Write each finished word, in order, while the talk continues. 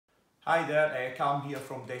Hi there, Cam here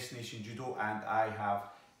from Destination Judo, and I have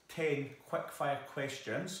 10 quickfire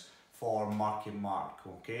questions for Mark and Mark,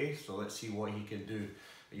 okay? So let's see what he can do.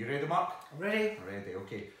 Are you ready, Mark? I'm ready. Ready,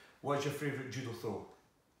 okay. What's your favourite judo throw?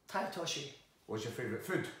 Tai Toshi. What's your favourite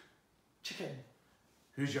food? Chicken.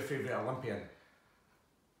 Who's your favourite Olympian?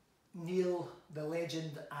 Neil the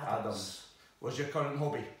Legend Adams. What's your current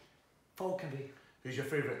hobby? Falconry. Who's your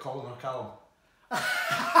favourite, Colin or Callum?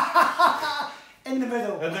 In the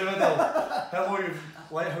middle. In the middle. How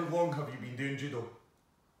long have you been doing judo?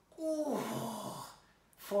 Oh,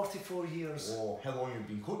 44 years. Oh, how long have you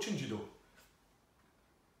been coaching judo?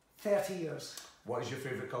 30 years. What is your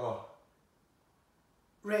favourite colour?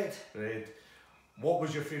 Red. Red. What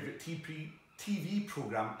was your favourite TV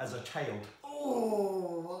programme as a child?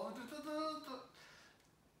 Oh,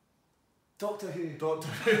 Doctor Who. Doctor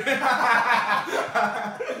Who.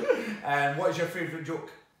 And what is your favourite joke?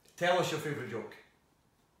 Tell us your favourite joke.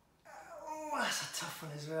 Oh, that's a tough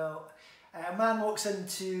one as well. A man walks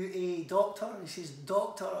into a doctor and he says,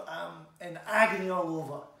 "Doctor, I'm in agony all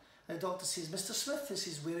over." And the doctor says, "Mr. Smith," he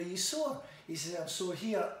says, "where are you sore?" He says, "I'm sore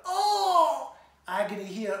here." "Oh!" "Agony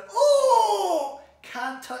here." "Oh!"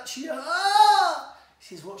 "Can't touch here." "Ah!" He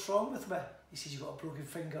says, "What's wrong with me?" He says, "You've got a broken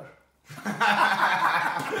finger."